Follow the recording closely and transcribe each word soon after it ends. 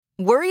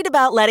Worried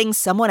about letting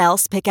someone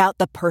else pick out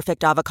the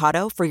perfect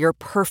avocado for your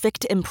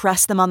perfect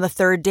impress them on the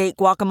third date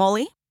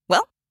guacamole?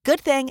 Well, good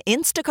thing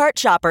Instacart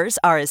shoppers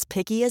are as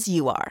picky as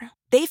you are.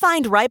 They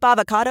find ripe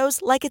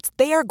avocados like it's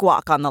their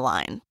guac on the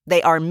line.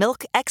 They are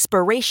milk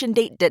expiration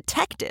date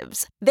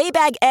detectives. They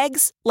bag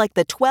eggs like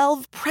the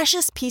 12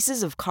 precious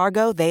pieces of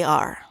cargo they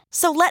are.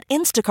 So let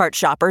Instacart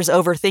shoppers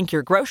overthink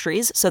your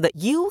groceries so that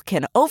you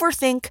can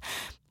overthink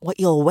what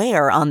you'll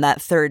wear on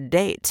that third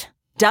date.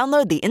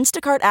 Download the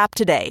Instacart app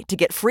today to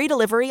get free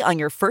delivery on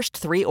your first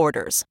 3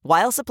 orders,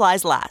 while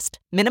supplies last.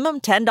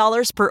 Minimum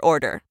 $10 per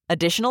order.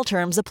 Additional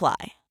terms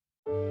apply.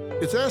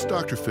 It's Ask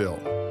Dr. Phil.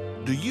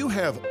 Do you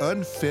have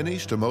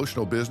unfinished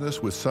emotional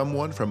business with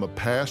someone from a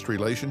past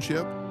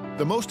relationship?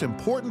 The most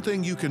important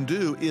thing you can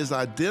do is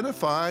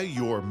identify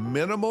your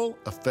minimal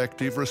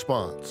effective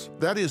response.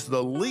 That is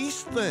the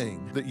least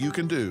thing that you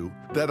can do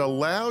that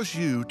allows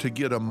you to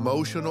get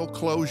emotional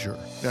closure.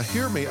 Now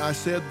hear me, I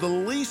said the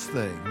least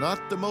thing,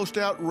 not the most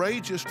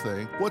outrageous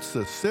thing. What's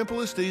the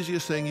simplest,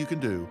 easiest thing you can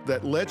do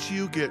that lets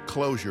you get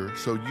closure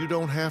so you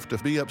don't have to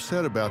be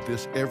upset about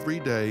this every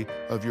day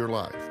of your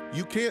life?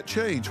 You can't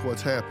change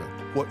what's happened.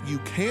 What you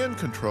can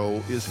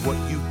control is what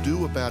you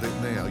do about it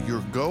now.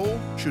 Your goal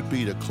should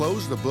be to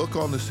close the book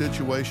on the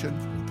situation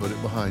and put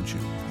it behind you.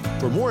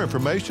 For more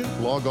information,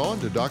 log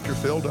on to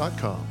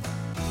drphil.com.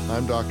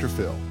 I'm Dr.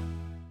 Phil.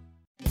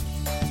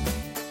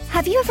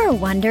 Have you ever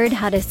wondered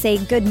how to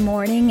say good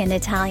morning in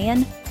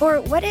Italian?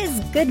 Or what is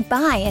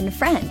goodbye in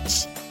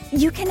French?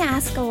 You can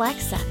ask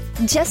Alexa.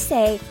 Just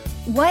say,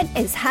 what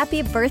is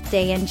happy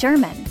birthday in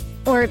German?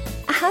 Or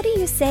how do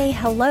you say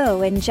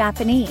hello in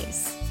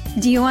Japanese?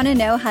 Do you want to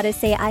know how to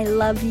say I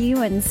love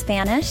you in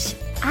Spanish?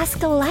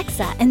 Ask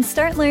Alexa and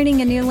start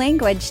learning a new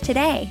language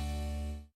today.